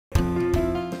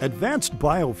Advanced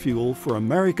biofuel for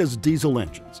America's diesel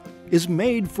engines is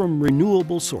made from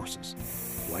renewable sources,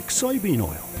 like soybean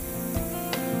oil.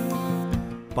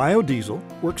 Biodiesel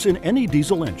works in any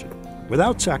diesel engine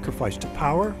without sacrifice to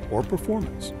power or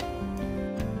performance.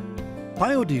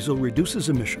 Biodiesel reduces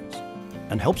emissions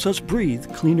and helps us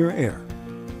breathe cleaner air.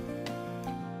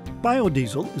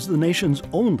 Biodiesel is the nation's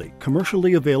only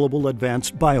commercially available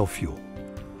advanced biofuel.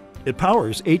 It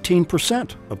powers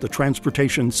 18% of the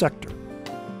transportation sector.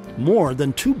 More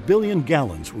than 2 billion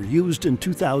gallons were used in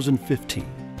 2015.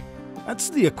 That's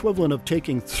the equivalent of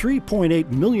taking 3.8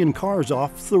 million cars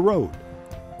off the road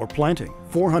or planting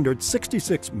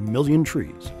 466 million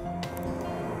trees.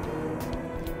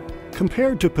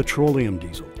 Compared to petroleum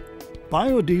diesel,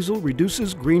 biodiesel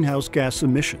reduces greenhouse gas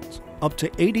emissions up to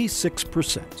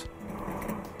 86%.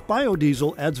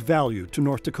 Biodiesel adds value to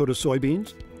North Dakota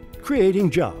soybeans,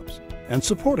 creating jobs and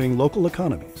supporting local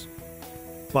economies.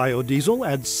 Biodiesel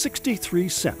adds 63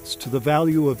 cents to the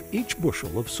value of each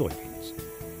bushel of soybeans.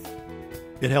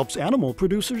 It helps animal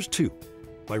producers too,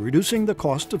 by reducing the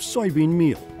cost of soybean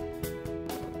meal.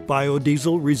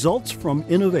 Biodiesel results from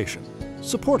innovation,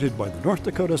 supported by the North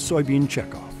Dakota Soybean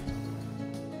Checkoff.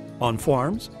 On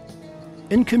farms,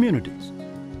 in communities,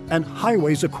 and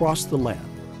highways across the land,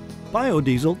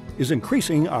 biodiesel is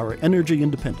increasing our energy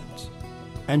independence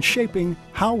and shaping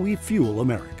how we fuel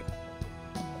America.